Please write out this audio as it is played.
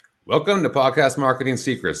Welcome to Podcast Marketing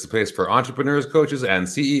Secrets, the place for entrepreneurs, coaches, and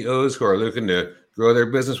CEOs who are looking to grow their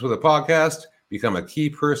business with a podcast, become a key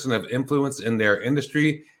person of influence in their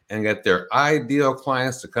industry, and get their ideal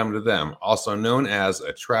clients to come to them, also known as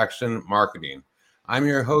attraction marketing. I'm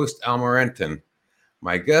your host, Al Morenton.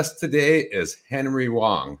 My guest today is Henry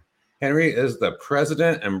Wong. Henry is the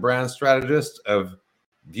president and brand strategist of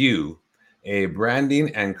View, a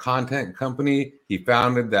branding and content company he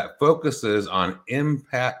founded that focuses on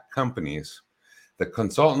impact companies. The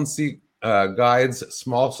consultancy guides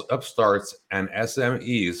small upstarts and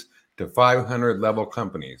SMEs to 500 level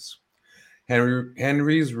companies.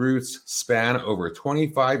 Henry's roots span over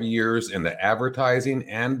 25 years in the advertising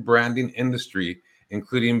and branding industry,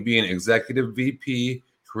 including being executive VP,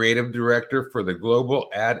 creative director for the global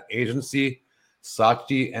ad agency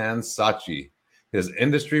Saatchi & Saatchi. His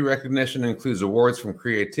industry recognition includes awards from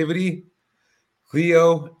Creativity,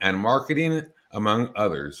 Clio, and Marketing, among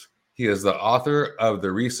others. He is the author of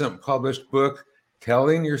the recent published book,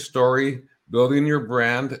 Telling Your Story, Building Your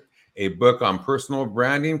Brand, a book on personal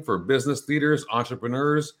branding for business leaders,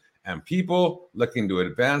 entrepreneurs, and people looking to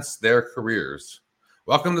advance their careers.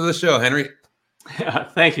 Welcome to the show, Henry. Yeah,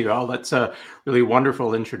 thank you, Al. That's a really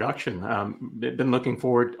wonderful introduction. Been looking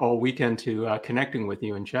forward all weekend to connecting with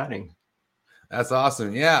you and chatting. That's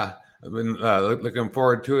awesome. Yeah, I've been looking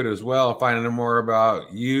forward to it as well, finding out more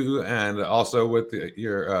about you and also with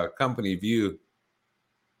your company, View.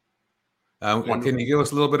 Can you give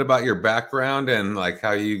us a little bit about your background and like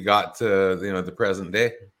how you got to the present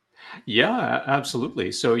day? Yeah,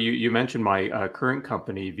 absolutely. So you mentioned my current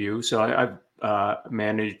company, View. So I've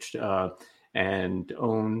managed and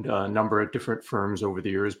owned a number of different firms over the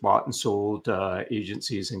years, bought and sold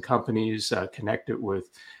agencies and companies, connected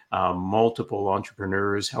with multiple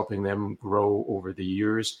entrepreneurs, helping them grow over the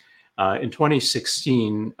years. In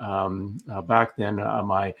 2016, back then,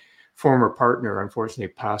 my former partner unfortunately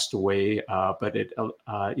passed away, but it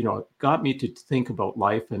got me to think about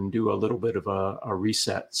life and do a little bit of a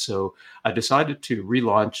reset. So I decided to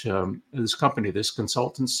relaunch this company, this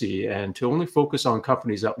consultancy, and to only focus on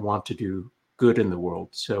companies that want to do good in the world.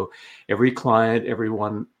 So every client,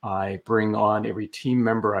 everyone I bring on, every team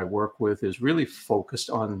member I work with is really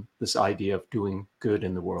focused on this idea of doing good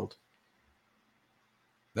in the world.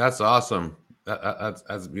 That's awesome.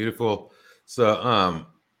 That's beautiful. So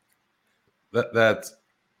that's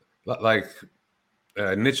like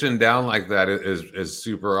niching down like that is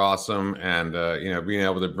super awesome, and being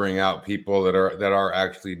able to bring out people that are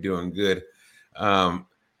actually doing good.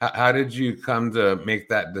 How did you come to make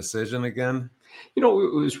that decision again? It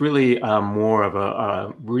was really more of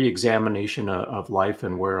a re-examination of life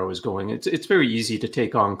and where I was going. It's very easy to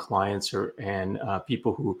take on clients and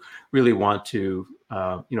people who really want to,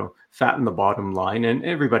 fatten the bottom line, and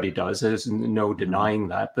everybody does. There's no denying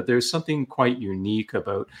that. But there's something quite unique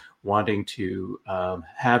about wanting to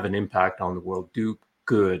have an impact on the world, do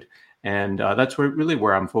good. And that's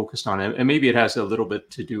where I'm focused on. And maybe it has a little bit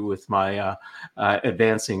to do with my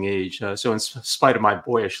advancing age. So in spite of my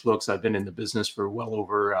boyish looks, I've been in the business for well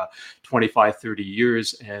over 25, 30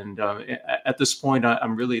 years. And at this point,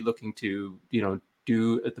 I'm really looking to,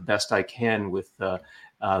 do the best I can with the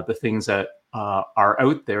things that are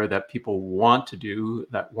out there that people want to do,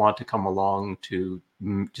 that want to come along to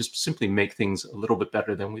just simply make things a little bit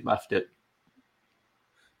better than we left it.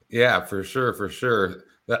 Yeah, for sure.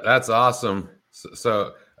 That's awesome.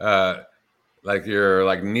 So like you're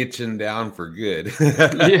like niching down for good.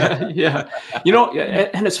 Yeah.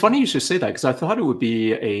 And it's funny you should say that, because I thought it would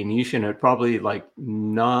be a niche and it probably like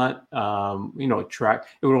not, attract.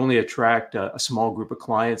 It would only attract a small group of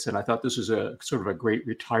clients. And I thought this was a sort of a great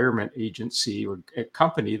retirement agency or a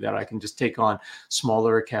company that I can just take on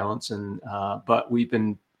smaller accounts. And but we've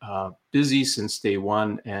been busy since day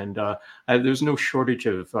one, and there's no shortage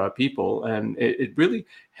of people, and it really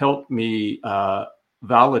helped me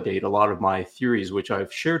validate a lot of my theories, which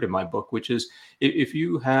I've shared in my book, which is if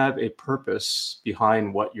you have a purpose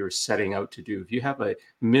behind what you're setting out to do, if you have a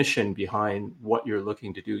mission behind what you're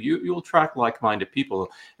looking to do, you'll attract like-minded people.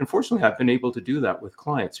 Unfortunately, I've been able to do that with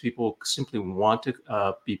clients. People simply want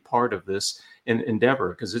to be part of this endeavor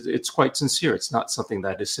because it's quite sincere. It's not something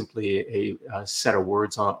that is simply a set of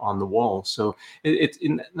words on the wall. So it's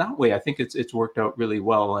in that way, I think it's worked out really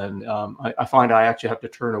well. And I find I actually have to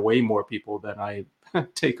turn away more people than I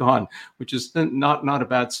take on, which is not a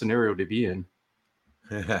bad scenario to be in.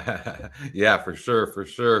 Yeah, for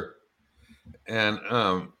sure. And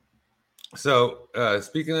so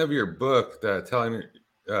speaking of your book, telling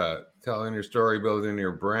your story, building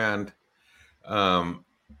your brand,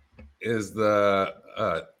 is the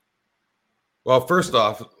Well, first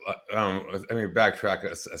off, let me backtrack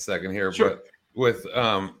a second here, Sure. but with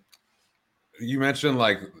you mentioned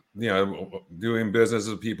like doing business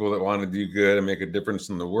with people that want to do good and make a difference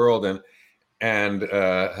in the world, and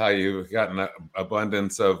how you've got an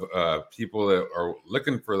abundance of people that are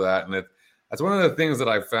looking for that, and that's one of the things that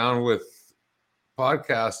I found with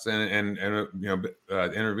podcasts and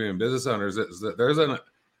interviewing business owners is that there's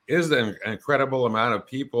an incredible amount of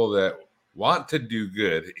people that want to do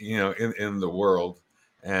good, in the world,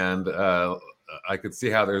 and I could see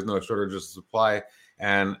how there's no shortage of supply,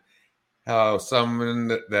 and how someone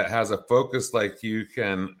that has a focus like you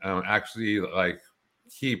can actually like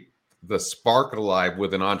keep the spark alive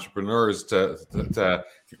within entrepreneurs to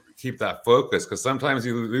keep that focus, because sometimes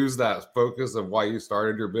you lose that focus of why you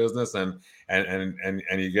started your business, and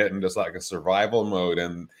you get into just like a survival mode,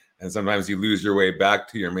 and sometimes you lose your way back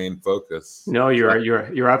to your main focus. No,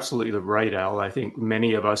 you're absolutely right, Al. I think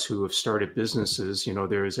many of us who have started businesses,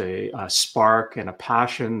 there's a spark and a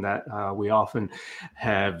passion that we often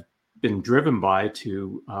have been driven by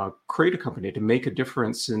to create a company, to make a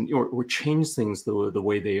difference, and or change things the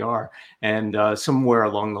way they are. And somewhere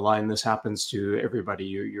along the line, this happens to everybody.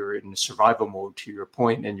 You're in survival mode, to your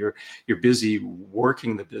point, and you're busy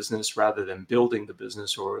working the business rather than building the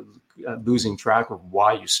business, or losing track of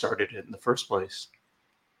why you started it in the first place.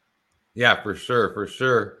 Yeah, for sure, for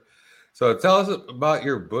sure. So tell us about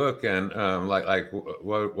your book, and like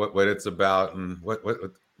what it's about, and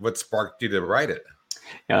what sparked you to write it.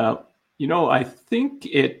 Uh, I think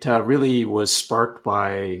it really was sparked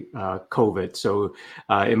by COVID. So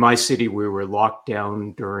in my city, we were locked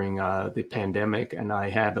down during the pandemic, and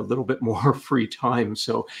I had a little bit more free time.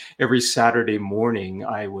 So every Saturday morning,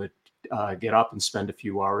 I would get up and spend a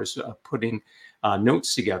few hours putting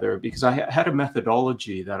notes together, because I had a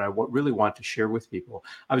methodology that I really want to share with people.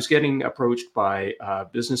 I was getting approached by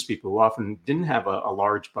business people who often didn't have a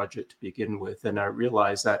large budget to begin with, and I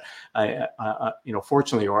realized that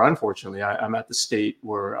fortunately or unfortunately, I'm at the state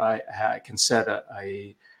where I can set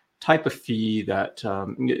a type of fee that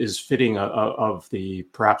is fitting of the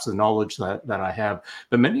perhaps the knowledge that I have.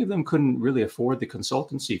 But many of them couldn't really afford the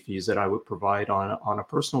consultancy fees that I would provide on a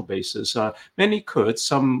personal basis. Many could,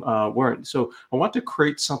 some weren't. So I want to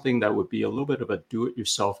create something that would be a little bit of a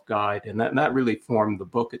do-it-yourself guide, and that really formed the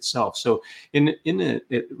book itself. So in it,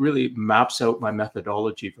 it really maps out my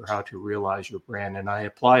methodology for how to realize your brand, and I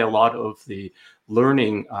apply a lot of the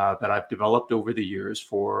learning that I've developed over the years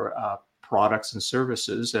for products and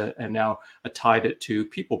services, and now tied it to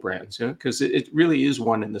people brands, because it really is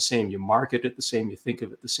one and the same. You market it the same, you think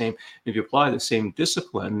of it the same. If you apply the same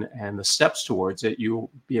discipline and the steps towards it, you'll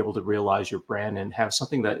be able to realize your brand and have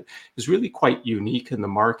something that is really quite unique in the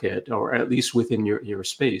market, or at least within your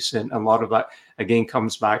space. And a lot of that, again,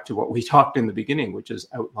 comes back to what we talked in the beginning, which is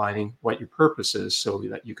outlining what your purpose is so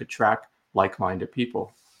that you could track like-minded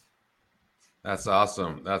people. That's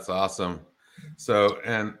awesome. That's awesome. So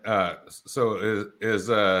is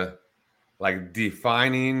like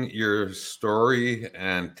defining your story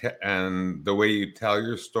and the way you tell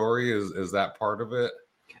your story, is that part of it?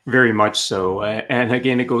 Very much so. And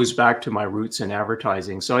again, it goes back to my roots in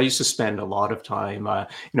advertising. So I used to spend a lot of time, I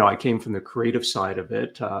came from the creative side of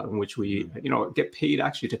it, in which we, get paid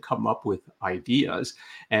actually to come up with ideas.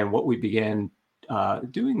 And what we began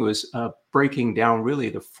doing was breaking down really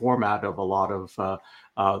the format of a lot of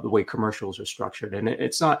the way commercials are structured. And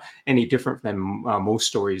it's not any different than most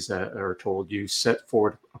stories that are told. You set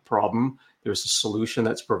forward a problem, there's a solution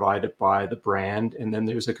that's provided by the brand, and then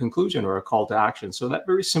there's a conclusion or a call to action. So that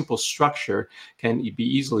very simple structure can be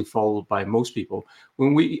easily followed by most people.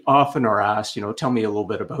 When we often are asked, tell me a little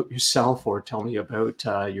bit about yourself, or tell me about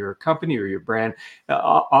your company or your brand,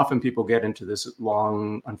 often people get into this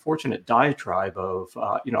long, unfortunate diatribe of,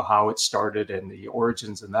 how it started and the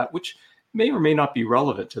origins and that, which may or may not be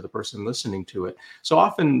relevant to the person listening to it. So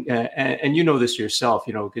often, and you know this yourself,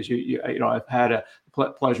 because I've had a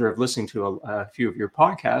pleasure of listening to a few of your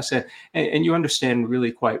podcasts, and you understand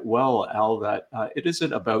really quite well, Al, that it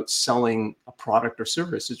isn't about selling a product or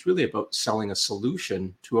service. It's really about selling a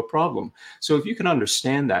solution to a problem. So if you can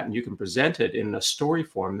understand that and you can present it in a story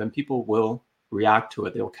form, then people will react to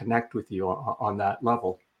it. They'll connect with you on that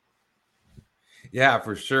level. Yeah,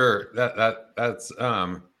 for sure. That's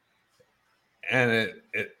and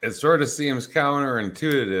it sort of seems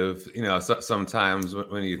counterintuitive, sometimes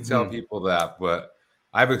when you tell people that, but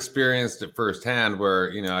I've experienced it firsthand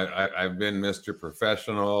where, I've been Mr.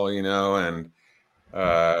 Professional, and,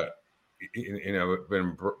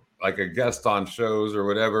 been like a guest on shows or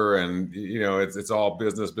whatever. And, it's all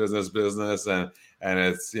business, business, business. And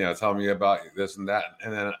it's, tell me about this and that.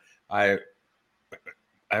 And then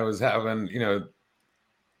I was having,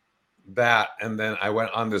 that, and then I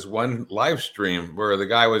went on this one live stream where the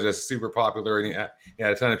guy was just super popular, and he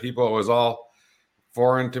had a ton of people. It was all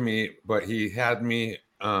foreign to me, but he had me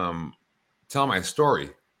tell my story,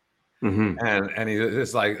 Mm-hmm. and he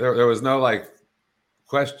just like there was no like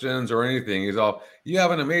questions or anything. He's all, you have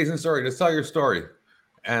an amazing story, just tell your story.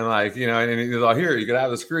 And like, and he's all, here, you could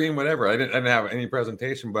have the screen, whatever. I didn't have any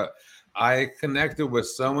presentation, but I connected with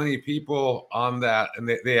so many people on that, and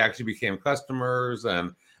they actually became customers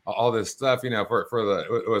and all this stuff, it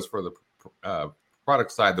was for the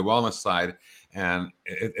product side, the wellness side. And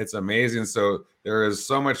it's amazing. So there is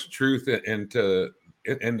so much truth into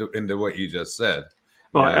what you just said.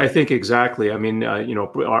 Well, I think exactly. I mean,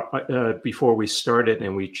 before we started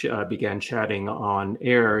and we began chatting on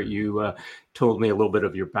air, you told me a little bit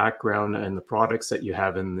of your background and the products that you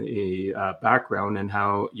have in the background, and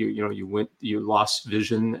how you lost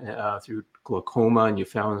vision through glaucoma, and you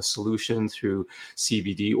found a solution through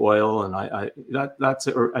CBD oil, and that's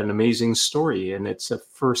an amazing story, and it's a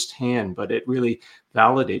firsthand, but it really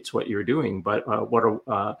validates what you're doing. But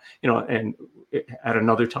and at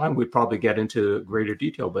another time we'd probably get into greater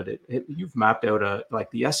detail, but you've mapped out like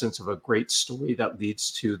the essence of a great story that leads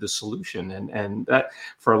to the solution, and that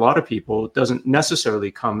for a lot of people it doesn't necessarily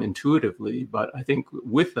come intuitively, but I think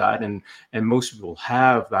with that, and most people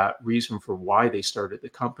have that reason for why they started the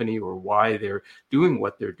company or why they're doing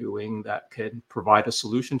what they're doing, that can provide a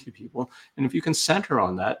solution to people. And if you can center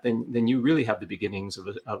on that, then you really have the beginnings of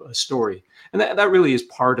a story, and that really is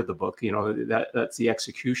part of the book. That's the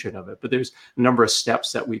execution of it, but there's number of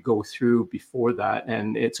steps that we go through before that,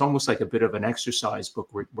 and it's almost like a bit of an exercise book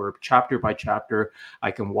where chapter by chapter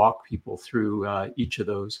I can walk people through each of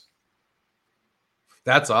those.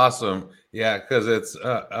 That's awesome. Yeah, because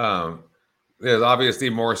there's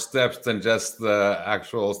obviously more steps than just the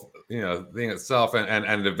actual thing itself,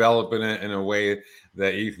 and developing it in a way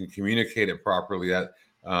that you can communicate it properly.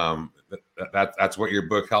 That's what your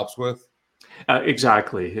book helps with.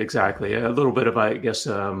 Exactly. A little bit of, I guess,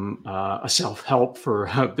 a self-help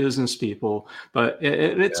for business people, but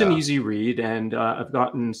it's an easy read, and I've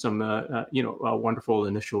gotten some, wonderful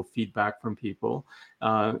initial feedback from people.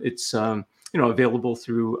 It's available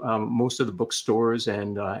through most of the bookstores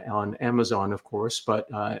and on Amazon, of course. But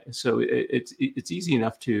so it's easy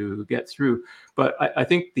enough to get through. But I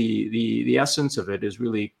think the essence of it is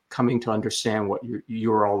really coming to understand what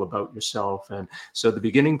you're all about yourself. And so the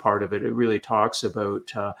beginning part of it really talks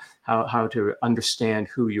about how to understand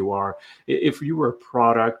who you are. If you were a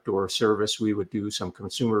product or a service, we would do some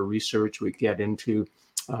consumer research. We'd get into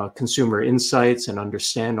consumer insights and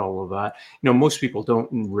understand all of that. Most people don't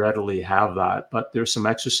readily have that, but there's some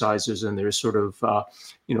exercises, and there's sort of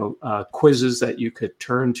quizzes that you could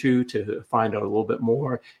turn to find out a little bit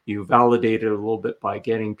more. You validate it a little bit by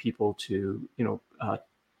getting people to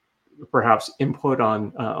perhaps input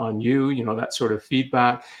on that sort of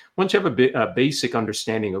feedback. Once you have a basic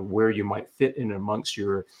understanding of where you might fit in amongst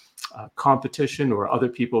your competition or other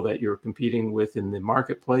people that you're competing with in the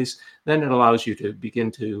marketplace, then it allows you to begin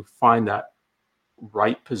to find that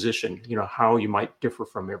right position, how you might differ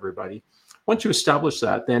from everybody. Once you establish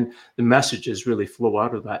that, then the messages really flow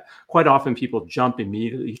out of that. Quite often people jump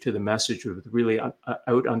immediately to the message with really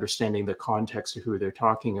out understanding the context of who they're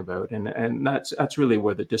talking about. And that's really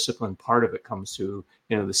where the discipline part of it comes to,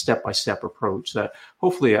 the step-by-step approach that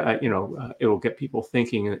hopefully, it will get people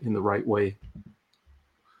thinking in the right way.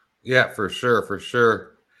 Yeah, for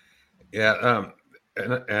sure. Yeah.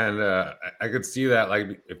 And I could see that,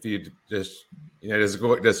 like, if you just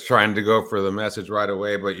trying to go for the message right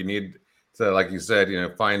away, but you need to, like you said,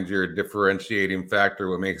 find your differentiating factor,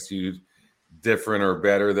 what makes you different or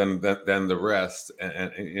better than the rest,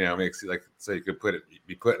 and makes you, like, so you could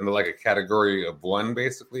be put into like a category of one,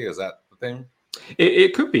 basically. Is that the thing?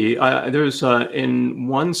 It could be. There's in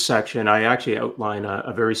one section, I actually outline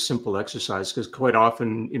a very simple exercise, because quite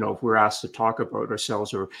often, if we're asked to talk about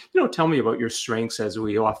ourselves, or, tell me about your strengths, as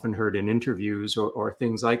we often heard in interviews or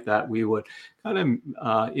things like that, we would kind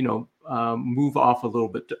of, move off a little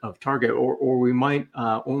bit of target, or we might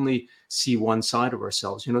only see one side of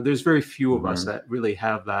ourselves. There's very few of us that really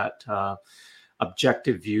have that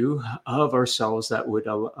objective view of ourselves that would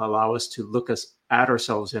allow us to look at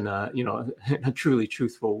ourselves in a in a truly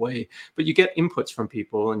truthful way. But you get inputs from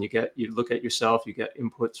people, and you look at yourself, you get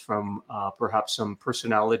inputs from perhaps some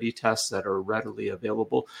personality tests that are readily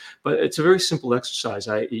available. But it's a very simple exercise.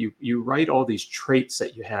 You write all these traits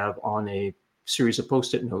that you have on a series of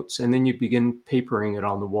Post-it notes, and then you begin papering it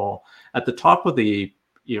on the wall. At the top of you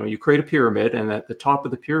create a pyramid, and at the top of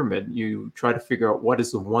the pyramid, you try to figure out what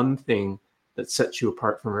is the one thing that sets you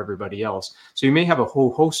apart from everybody else. So you may have a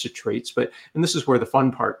whole host of traits, and this is where the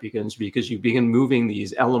fun part begins, because you begin moving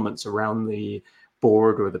these elements around the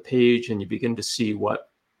board or the page, and you begin to see what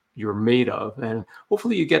you're made of, and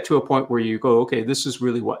hopefully you get to a point where you go, okay, this is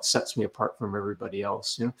really what sets me apart from everybody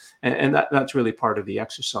else, and that's really part of the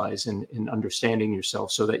exercise in understanding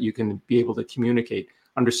yourself, so that you can be able to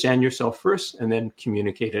understand yourself first, and then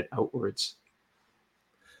communicate it outwards.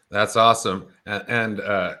 That's awesome. And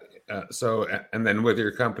then with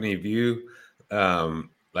your company View,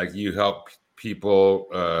 like you help people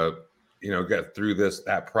get through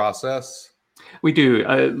that process. We do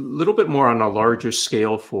a little bit more on a larger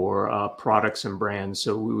scale for products and brands.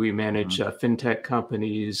 So we manage fintech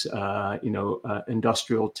companies,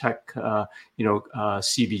 industrial tech,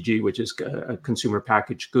 CPG, which is consumer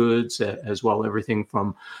packaged goods, as well, everything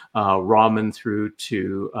from ramen through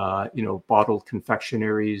to bottled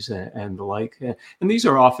confectionaries and the like. And these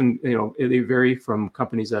are often, they vary from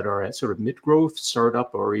companies that are at sort of mid-growth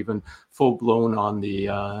startup, or even full-blown on the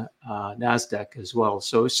NASDAQ as well.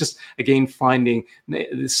 So it's just, again, finding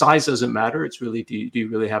the size doesn't matter. It's really, do you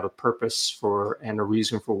really have a purpose and a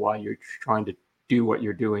reason for why you're trying to do what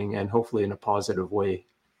you're doing, and hopefully in a positive way.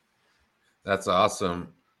 That's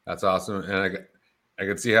awesome. And I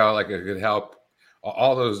could see how, like, it could help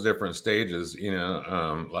all those different stages,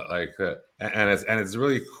 and it's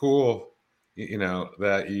really cool,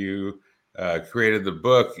 that you created the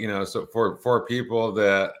book, so for people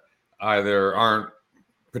that either aren't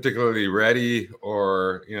particularly ready,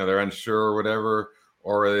 or they're unsure or whatever,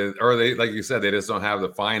 or they like you said, they just don't have the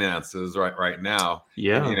finances right now.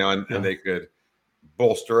 And they could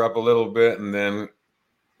bolster up a little bit and then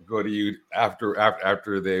go to you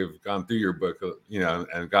after they've gone through your book,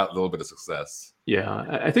 and got a little bit of success.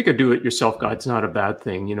 Yeah, I think a do-it-yourself guide's not a bad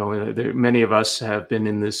thing. Many of us have been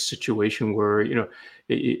in this situation where,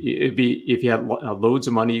 it'd be, if you had loads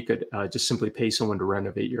of money, you could just simply pay someone to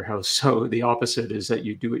renovate your house. So the opposite is that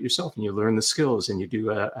you do it yourself, and you learn the skills, and you do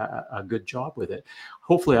a good job with it.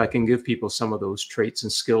 Hopefully I can give people some of those traits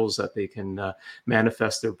and skills that they can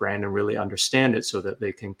manifest their brand and really understand it, so that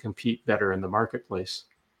they can compete better in the marketplace.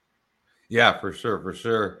 Yeah, for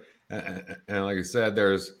sure. And like you said,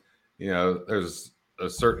 there's a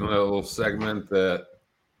certain little segment that,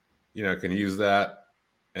 can use that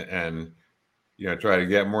and try to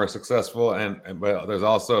get more successful. But there's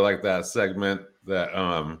also like that segment that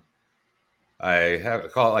I have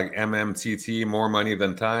call it like MMTT, more money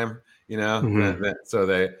than time, so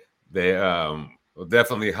they will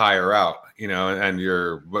definitely hire out, and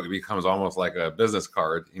your book becomes almost like a business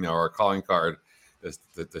card, or a calling card,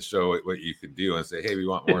 to show what you could do and say, hey, we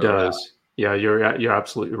want more. It does. Yeah, you're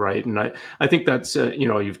absolutely right. And I think that's,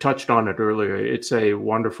 you've touched on it earlier. It's a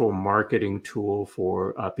wonderful marketing tool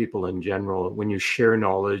for people in general. When you share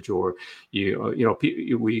knowledge, or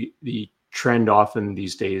the trend often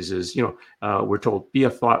these days is, we're told, be a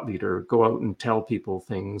thought leader, go out and tell people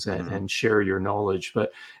things, and share your knowledge.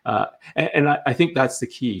 But I think that's the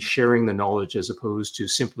key, sharing the knowledge as opposed to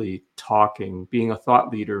simply talking. Being a thought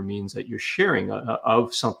leader means that you're sharing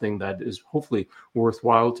of something that is hopefully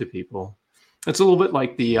worthwhile to people. It's a little bit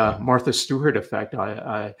like the Martha Stewart effect.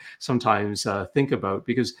 I sometimes think about,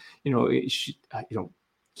 because she,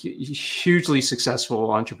 hugely successful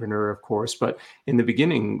entrepreneur, of course, but in the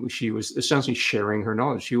beginning she was essentially sharing her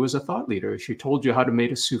knowledge. She was a thought leader. She told you how to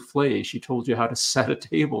make a souffle. She told you how to set a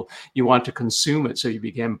table. You want to consume it, so you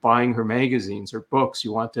began buying her magazines or books.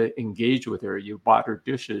 You want to engage with her. You bought her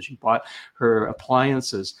dishes. You bought her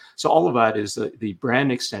appliances. So all of that is the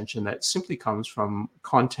brand extension that simply comes from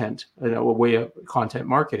content, a way of content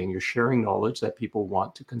marketing. You're sharing knowledge that people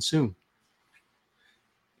want to consume.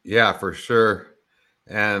 Yeah, for sure.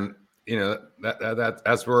 And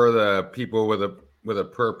that's where the people with a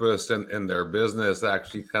purpose in their business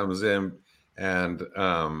actually comes in. And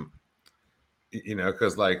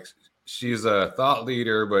because like she's a thought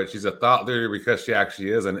leader, but she's a thought leader because she actually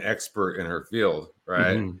is an expert in her field,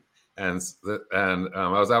 right? And I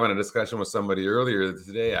was having a discussion with somebody earlier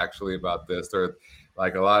today actually about this. There,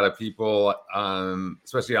 like, a lot of people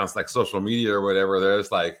especially on like social media or whatever, they're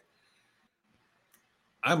just like,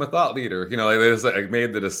 I'm a thought leader, like they just like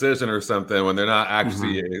made the decision or something, when they're not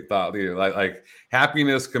actually a thought leader. Like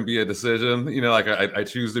happiness can be a decision, like I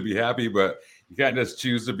choose to be happy, but you can't just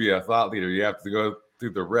choose to be a thought leader. You have to go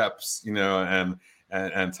through the reps, and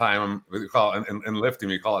time. We call it, in lifting,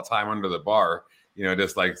 we call it time under the bar.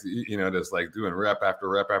 Just like doing rep after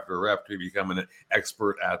rep after rep to become an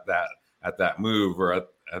expert at that move, or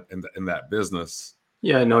in that business.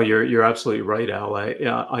 Yeah, no, you're absolutely right, Al.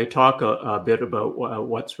 I talk a bit about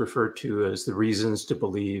what's referred to as the reasons to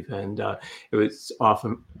believe, and it was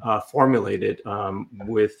often formulated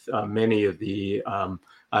with many of the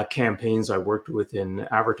campaigns I worked with in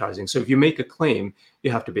advertising. So if you make a claim, you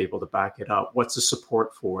have to be able to back it up. What's the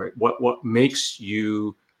support for it? What makes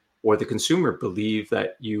you or the consumer believe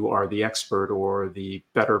that you are the expert or the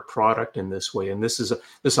better product in this way? And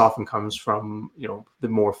this often comes from the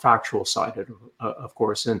more factual side of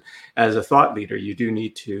course. And as a thought leader, you do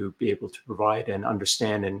need to be able to provide and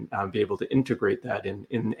understand and be able to integrate that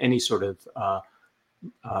in any sort of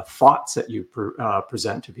thoughts that you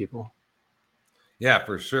present to people. Yeah,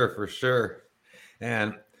 for sure.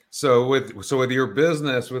 And so with your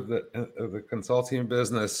business, with the consulting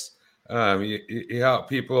business, you help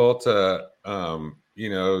people to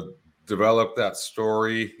develop that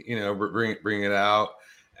story, bring it out,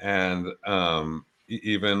 and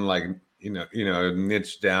even like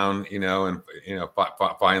niche down, and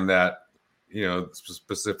find that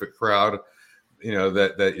specific crowd,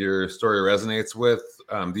 that your story resonates with.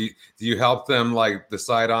 Do you help them like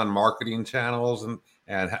decide on marketing channels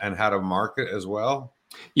and how to market as well?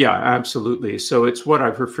 Yeah, absolutely. So it's what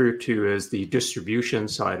I've referred to as the distribution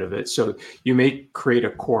side of it. So you may create a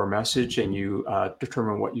core message and you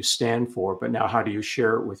determine what you stand for, but now how do you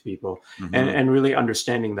share it with people? Mm-hmm. And really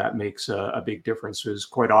understanding that makes a big difference. Because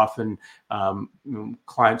quite often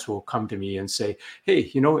clients will come to me and say,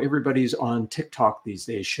 "Hey, everybody's on TikTok these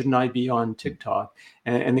days. Shouldn't I be on TikTok?"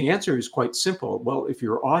 And the answer is quite simple. Well, if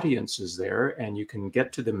your audience is there and you can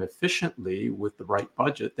get to them efficiently with the right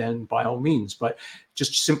budget, then by all means. But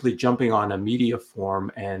just simply jumping on a media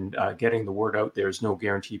form and getting the word out there is no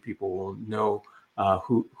guarantee people will know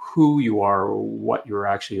who you are or what you're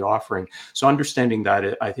actually offering. So understanding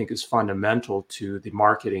that, I think, is fundamental to the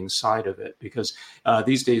marketing side of it, because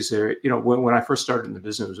these days, when I first started in the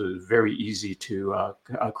business, it was very easy to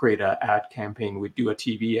create an ad campaign. We'd do a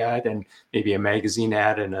TV ad and maybe a magazine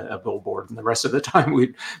ad and a billboard, and the rest of the time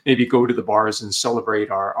we'd maybe go to the bars and celebrate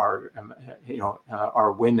our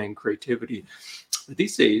win and creativity.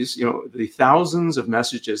 These days, the thousands of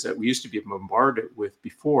messages that we used to be bombarded with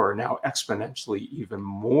before are now exponentially even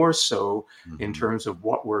more so in Mm-hmm. terms of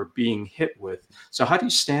what we're being hit with. So how do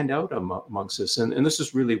you stand out amongst this? And this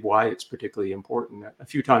is really why it's particularly important. A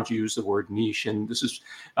few times you use the word niche, and this is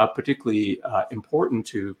particularly important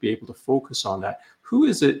to be able to focus on that. Who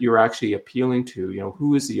is it you're actually appealing to?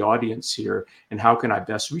 Who is the audience here, and how can I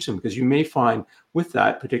best reach them? Because you may find with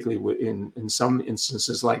that, particularly in some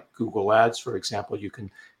instances like Google Ads, for example, you can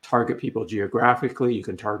target people geographically, you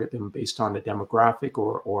can target them based on a demographic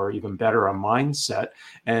or even better, a mindset.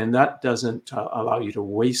 And that doesn't allow you to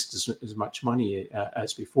waste as much money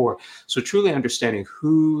as before. So truly understanding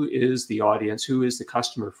who is the audience, who is the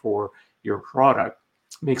customer for your product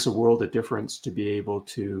makes a world of difference to be able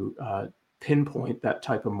to pinpoint that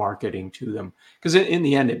type of marketing to them, because in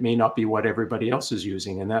the end it may not be what everybody else is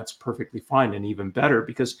using, and that's perfectly fine and even better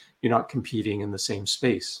because you're not competing in the same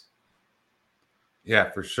space. Yeah,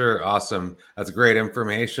 for sure. Awesome. That's great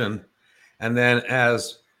information. And then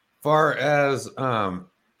as far as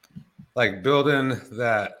like building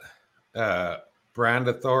that uh, brand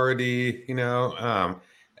authority,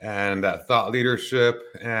 and that thought leadership,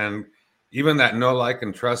 and even that know, like,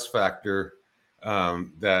 and trust factor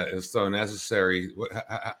that is so necessary.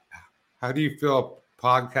 How do you feel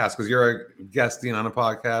podcast? Because you're guesting on a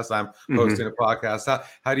podcast, I'm hosting a Mhm. podcast.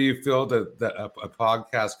 How do you feel that a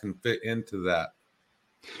podcast can fit into that?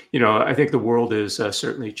 I think the world is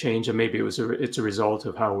certainly changed, and maybe it's a result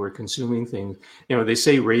of how we're consuming things. They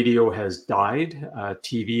say radio has died,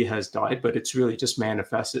 TV has died, but it's really just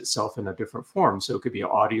manifests itself in a different form. So it could be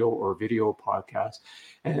audio or video podcast,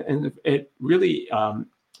 and it really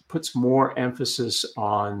puts more emphasis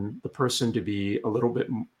on the person to be a little bit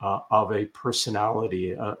of a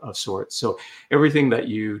personality of sorts. So everything that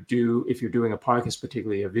you do, if you're doing a podcast,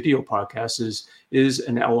 particularly a video podcast, is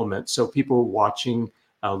an element. So people watching,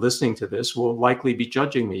 listening to this will likely be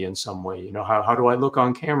judging me in some way. How do I look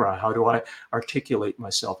on camera? How do I articulate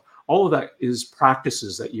myself? All of that is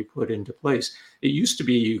practices that you put into place. It used to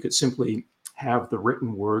be you could simply have the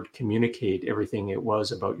written word communicate everything it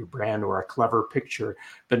was about your brand or a clever picture.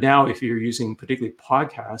 But now, if you're using particularly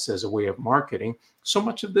podcasts as a way of marketing, so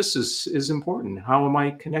much of this is important. How am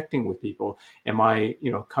I connecting with people? Am I,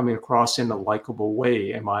 coming across in a likable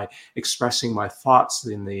way? Am I expressing my thoughts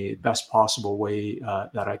in the best possible way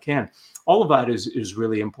that I can? All of that is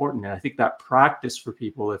really important. And I think that practice for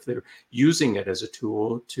people, if they're using it as a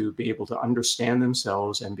tool to be able to understand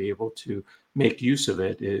themselves and be able to make use of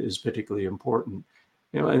it, is particularly important.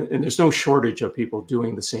 and there's no shortage of people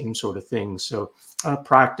doing the same sort of things. So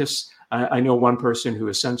practice. I know one person who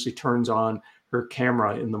essentially turns on her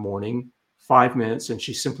camera in the morning, 5 minutes, and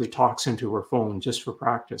she simply talks into her phone just for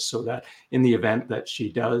practice, so that in the event that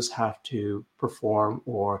she does have to perform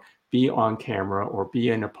or be on camera or be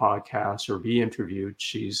in a podcast or be interviewed,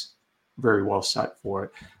 she's very well set for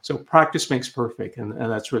it. So practice makes perfect, and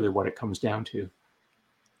that's really what it comes down to.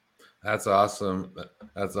 That's awesome.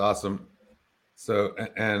 That's awesome. So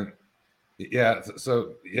and yeah,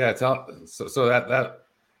 so yeah, so that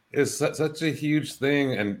is such a huge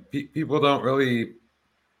thing, and people don't really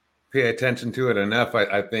pay attention to it enough.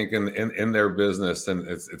 I think in their business, and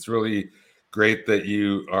it's really great that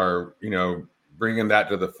you are bringing that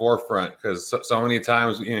to the forefront, because so many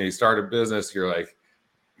times you start a business, you're like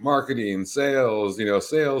marketing, sales,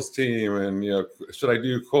 sales team, and should I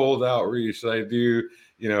do cold outreach? Should I do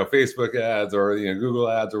Facebook ads or Google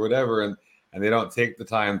ads or whatever? And they don't take the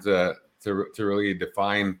time to really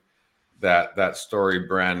define that story,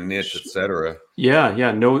 brand, niche, etc.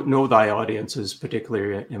 Yeah. Know thy audience is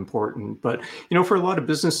particularly important. But for a lot of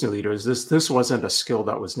business leaders, this wasn't a skill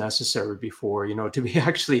that was necessary before. To be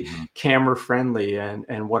actually camera friendly.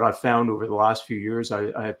 And what I've found over the last few years,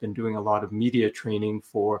 I've been doing a lot of media training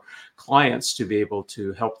for clients to be able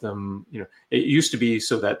to help them. It used to be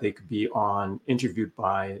so that they could be interviewed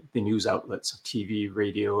by the news outlets, TV,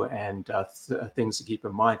 radio, and things to keep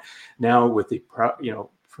in mind. Now with the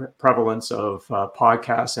prevalence of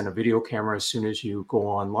podcasts and a video camera as soon as you go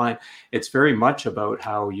online, it's very much about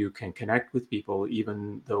how you can connect with people,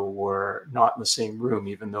 even though we're not in the same room,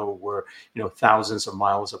 even though we're thousands of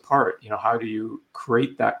miles apart. How do you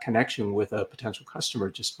create that connection with a potential customer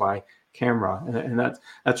just by camera? And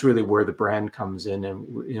that's really where the brand comes in,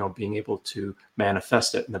 and being able to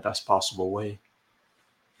manifest it in the best possible way.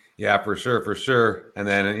 Yeah, for sure. And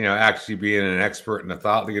then actually being an expert and a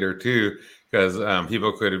thought leader too, because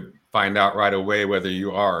people could find out right away whether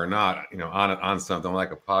you are or not, on something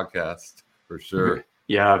like a podcast, for sure.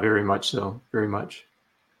 Yeah, very much so. Very much.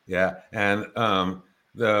 Yeah, and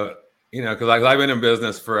because I've been in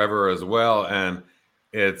business forever as well, and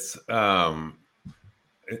it's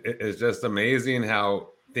it's just amazing how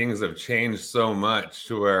things have changed so much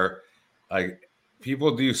to where like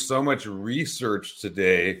people do so much research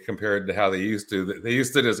today compared to how they used to. They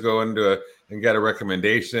used to just go into and get a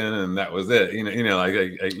recommendation, and that was it.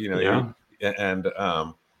 Yeah.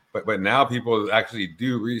 But now people actually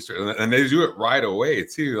do research, and they do it right away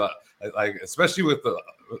too. Like especially with the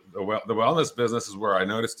wellness business is where I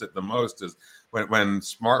noticed it the most, is when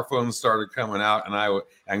smartphones started coming out,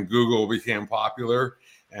 and Google became popular,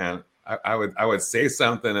 and I would say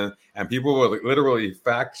something, and people would literally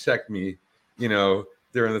fact check me,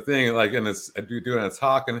 during the thing, like doing a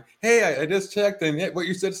talk, and hey, I just checked, and what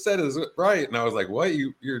you said is right, and I was like, what,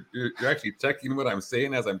 you're actually checking what I'm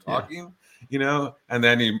saying as I'm talking, and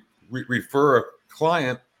then you refer a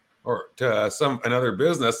client or to another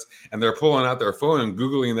business, and they're pulling out their phone and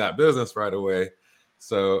Googling that business right away.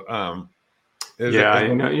 So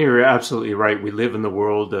you're absolutely right. We live in the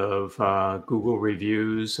world of Google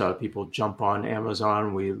reviews. People jump on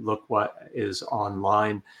Amazon. We look what is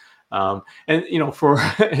online. And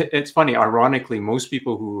it's funny, ironically, most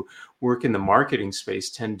people who work in the marketing space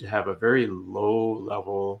tend to have a very low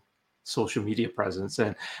level social media presence.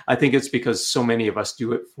 And I think it's because so many of us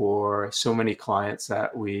do it for so many clients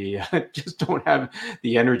that we just don't have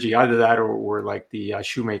the energy. Either that, or we're like the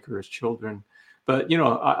shoemaker's children. But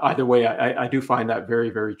either way, I do find that very,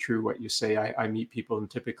 very true what you say. I meet people, and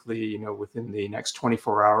typically, within the next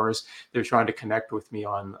 24 hours, they're trying to connect with me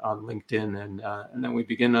on LinkedIn, and then we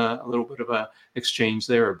begin a little bit of a exchange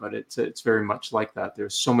there. But it's very much like that.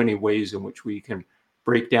 There's so many ways in which we can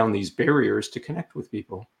break down these barriers to connect with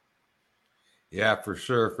people. Yeah, for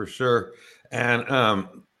sure. And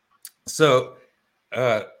so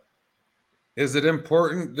is it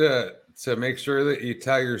important to make sure that you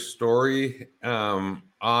tell your story on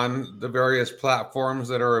the various platforms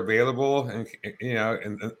that are available, and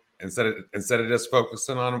instead of just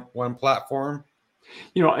focusing on one platform?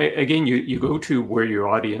 Again, you go to where your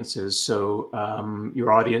audience is. So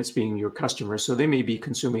your audience being your customers, so they may be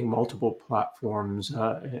consuming multiple platforms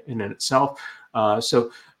in itself.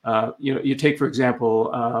 You take, for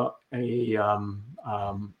example,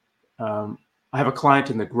 I have a client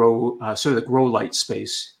in the grow light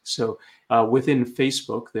space. So within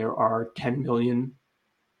Facebook, there are 10 million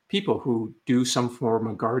people who do some form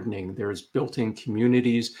of gardening. There's built-in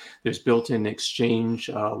communities, there's built-in exchange,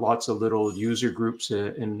 lots of little user groups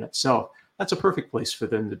in itself. That's a perfect place for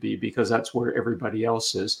them to be, because that's where everybody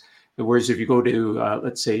else is. Whereas if you go to,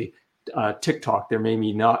 let's say, TikTok, there may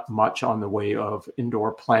be not much on the way of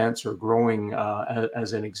indoor plants or growing,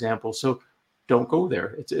 as an example. So don't go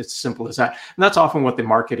there. It's simple as that. And that's often what the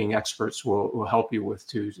marketing experts will help you with,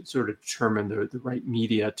 to sort of determine the right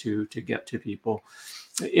media to get to people.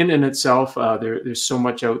 In and itself, there's so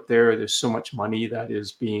much out there. There's so much money that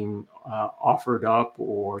is being offered up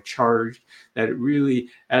or charged, that it really,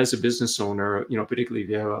 as a business owner, particularly if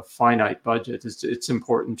you have a finite budget, it's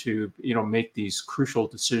important to make these crucial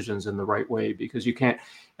decisions in the right way, because you can't.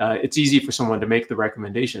 It's easy for someone to make the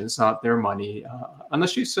recommendation. It's not their money,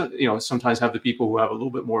 unless you sometimes have the people who have a little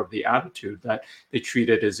bit more of the attitude that they treat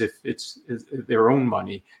it as if it's their own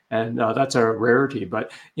money, and that's a rarity.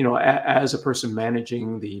 But as a person managing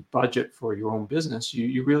the budget for your own business,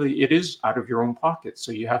 you really, it is out of your own pocket,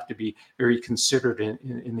 so you have to be very considered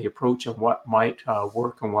in the approach and what might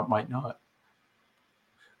work and what might not.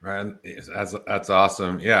 Right, that's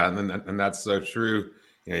awesome. Yeah, and that's so true.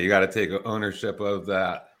 You got to take ownership of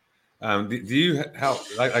that. Do you help,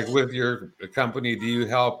 like with your company? Do you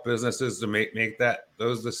help businesses to make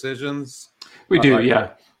those decisions? We do,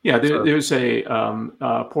 yeah. There's a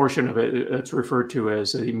portion of it that's referred to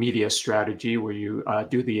as a media strategy, where you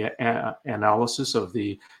do the analysis of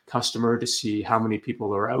the customer to see how many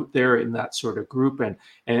people are out there in that sort of group, and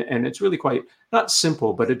it's really quite not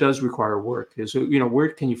simple, but it does require work. So where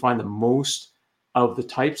can you find the most of the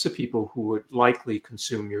types of people who would likely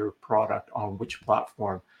consume your product on which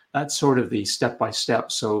platform? That's sort of the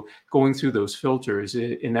step-by-step. So going through those filters,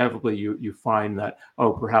 inevitably you find that,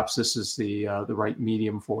 perhaps this is the right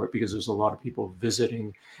medium for it, because there's a lot of people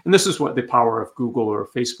visiting. And this is what the power of Google or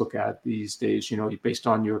Facebook ad these days, based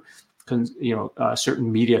on your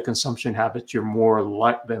certain media consumption habits, you're more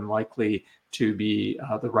than likely to be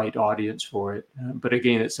the right audience for it. But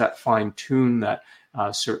again, it's that fine tune that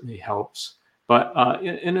certainly helps. But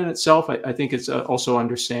in itself, I think it's also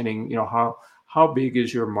understanding, how big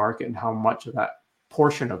is your market, and how much of that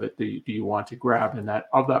portion of it do you want to grab, and that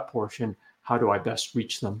of that portion, how do I best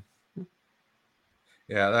reach them?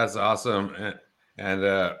 Yeah, that's awesome.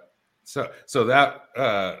 And so that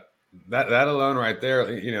alone right there,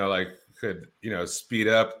 could speed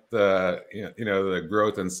up the the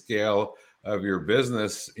growth and scale of your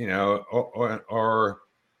business, or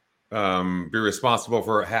be responsible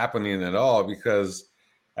for it happening at all, because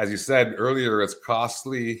as you said earlier, it's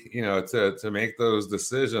costly, to make those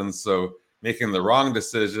decisions. So making the wrong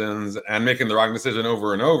decisions and making the wrong decision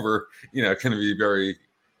over and over, can be very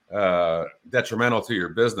detrimental to your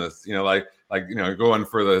business. Going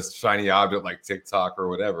for the shiny object like TikTok or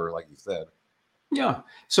whatever, like you said. Yeah.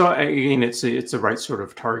 So again, it's the right sort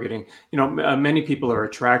of targeting. Many people are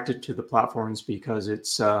attracted to the platforms because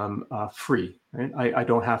it's free. Right? I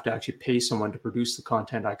don't have to actually pay someone to produce the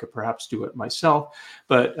content. I could perhaps do it myself,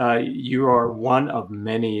 but you are one of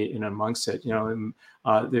many in amongst it.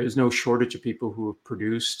 There's no shortage of people who have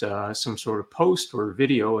produced some sort of post or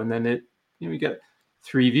video, and then you get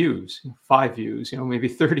 3 views, 5 views, maybe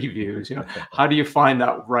 30 views. How do you find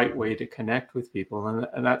that right way to connect with people?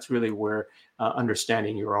 And that's really where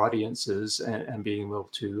understanding your audiences and being able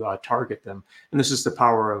to target them. And this is the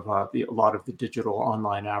power of a lot of the digital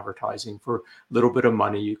online advertising. For a little bit of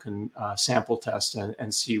money, you can sample test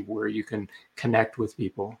and see where you can connect with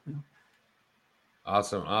people.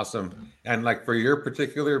 Awesome. And for your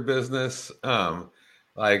particular business, how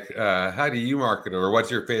do you market it, or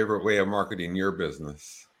what's your favorite way of marketing your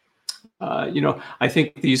business? I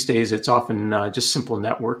think these days it's often just simple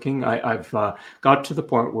networking. I've got to the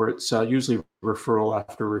point where it's usually referral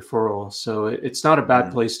after referral. So it's not a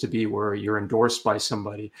bad place to be, where you're endorsed by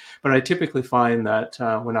somebody. But I typically find that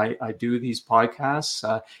when I do these podcasts,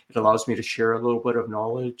 it allows me to share a little bit of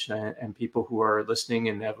knowledge, and people who are listening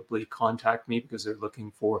inevitably contact me because they're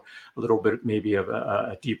looking for a little bit maybe of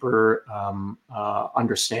a deeper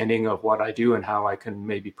understanding of what I do and how I can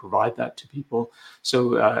maybe provide that to people.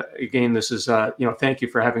 So again, this is, thank you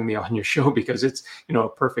for having me on your show, because it's, a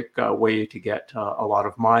perfect way to get a lot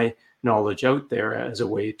of my knowledge out there as a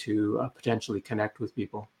way to potentially connect with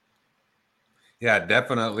people. Yeah,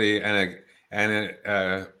 definitely. And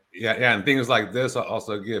and things like this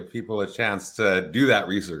also give people a chance to do that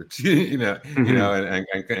research, and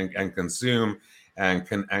consume and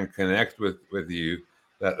connect with you.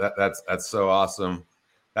 That's so awesome.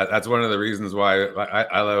 That's one of the reasons why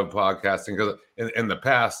I love podcasting, because in the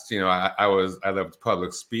past, I loved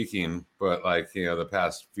public speaking, but the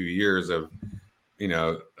past few years have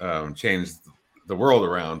changed the world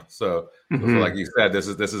around. So like you said, this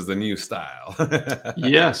is the new style.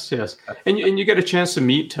 Yes. And you get a chance to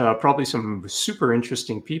meet probably some super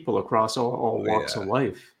interesting people across all walks of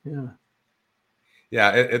life. Yeah.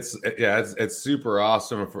 Yeah, it's super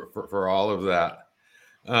awesome for all of that.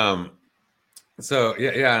 So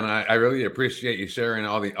yeah, and I really appreciate you sharing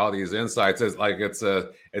all these insights. It's like it's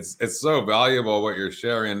so valuable what you're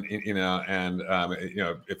sharing, and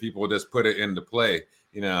if people just put it into play,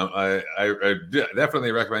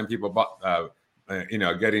 definitely recommend people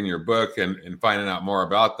getting your book and finding out more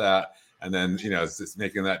about that, and then it's just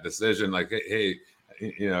making that decision like, hey,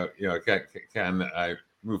 can I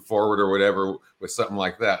move forward or whatever with something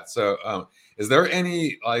like that. So is there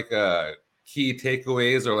any like key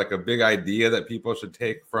takeaways or like a big idea that people should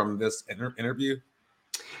take from this interview?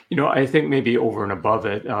 I think maybe over and above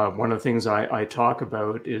it, one of the things I talk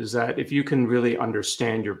about is that if you can really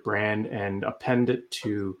understand your brand and append it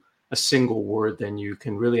to a single word, then you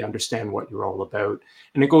can really understand what you're all about.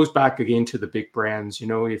 And it goes back again to the big brands.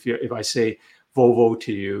 If I say Volvo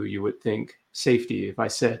to you, you would think safety. If I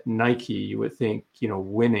said Nike, you would think,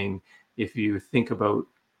 winning. If you think about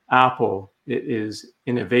Apple, it is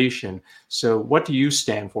innovation. So what do you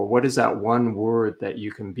stand for? What is that one word that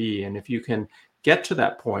you can be? And if you can get to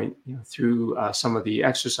that point through some of the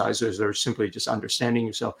exercises or simply just understanding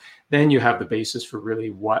yourself, then you have the basis for really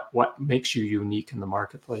what makes you unique in the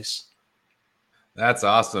marketplace. That's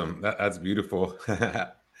awesome. That's beautiful.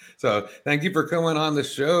 So thank you for coming on the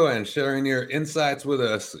show and sharing your insights with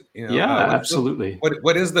us. Absolutely.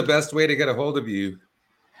 What is the best way to get a hold of you?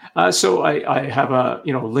 So I have a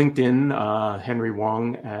LinkedIn, Henry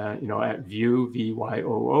Wong, at View VYOO,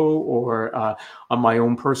 or on my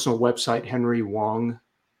own personal website, henrywong.co.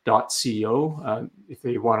 If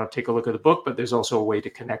they want to take a look at the book, but there's also a way to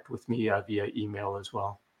connect with me via email as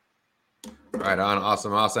well. Right on,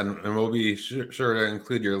 awesome, and we'll be sure to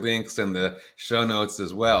include your links in the show notes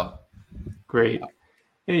as well. Great.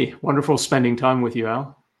 Hey, wonderful spending time with you,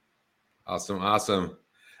 Al. Awesome.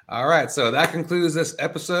 All right, so that concludes this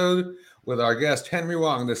episode with our guest, Henry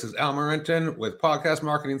Wong. This is Al Marenton with Podcast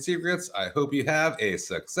Marketing Secrets. I hope you have a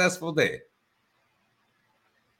successful day.